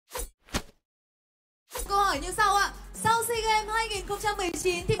hỏi như sau ạ. Sau SEA Games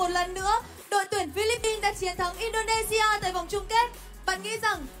 2019 thì một lần nữa đội tuyển Philippines đã chiến thắng Indonesia tại vòng chung kết. Bạn nghĩ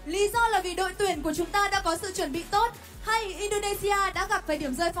rằng lý do là vì đội tuyển của chúng ta đã có sự chuẩn bị tốt hay Indonesia đã gặp phải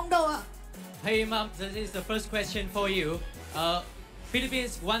điểm rơi phong độ ạ? Hey mom, this is the first question for you.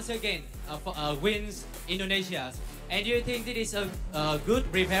 Philippines once again wins Indonesia, and do you think this is a good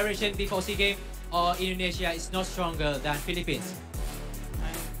preparation before SEA Games, or Indonesia is not stronger than Philippines?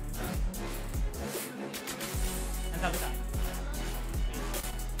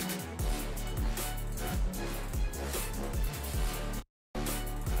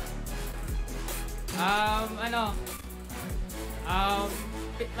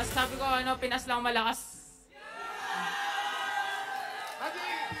 Mas sabi ko Pinas lang malakas.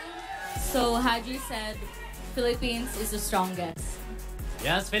 So Hadji said Philippines is the strongest.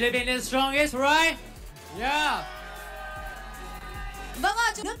 Yes, Philippines is strongest, right? Yeah. Vâng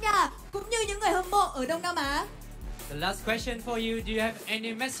ạ, nước nhà cũng như những người hâm mộ ở Đông Nam Á. The last question for you, do you have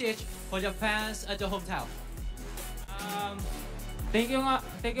any message for your fans at your hometown? Thank you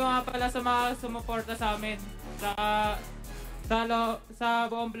nga pala sa mga sumuporta sa amin. Sa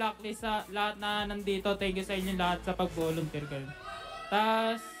buong blacklist, sa lahat na nandito, thank you sa inyo lahat sa pag-volunteer kayo.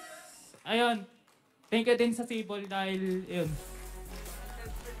 Tas, ayun, thank you din sa Sibol dahil, yun.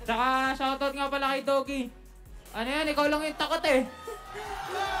 Tsaka, shoutout nga pala kay Dogie. Ano yan, ikaw lang yung takot eh.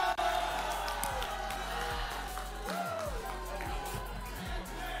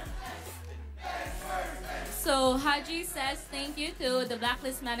 So Hadji says thank you to the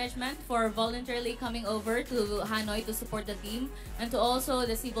Blacklist management for voluntarily coming over to Hanoi to support the team, and to also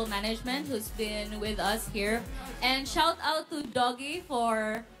the Civil management who's been with us here. And shout out to Dogie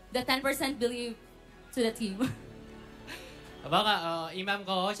for the 10% believe to the team. Vâng ạ, Imam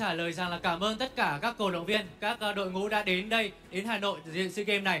có trả lời rằng là cảm ơn tất cả các cổ động viên, các đội ngũ đã đến đây, đến Hà Nội dự SEA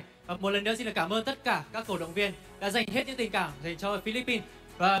Games này. Và một lần nữa xin được cảm ơn tất cả các cổ động viên đã dành hết những tình cảm dành cho Philippines.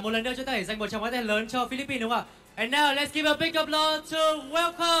 Và một lần nữa chúng ta hãy dành một tràng pháo tay lớn cho Philippines, đúng không ạ? And now let's give a big applause to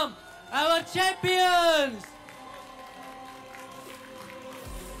welcome our champions!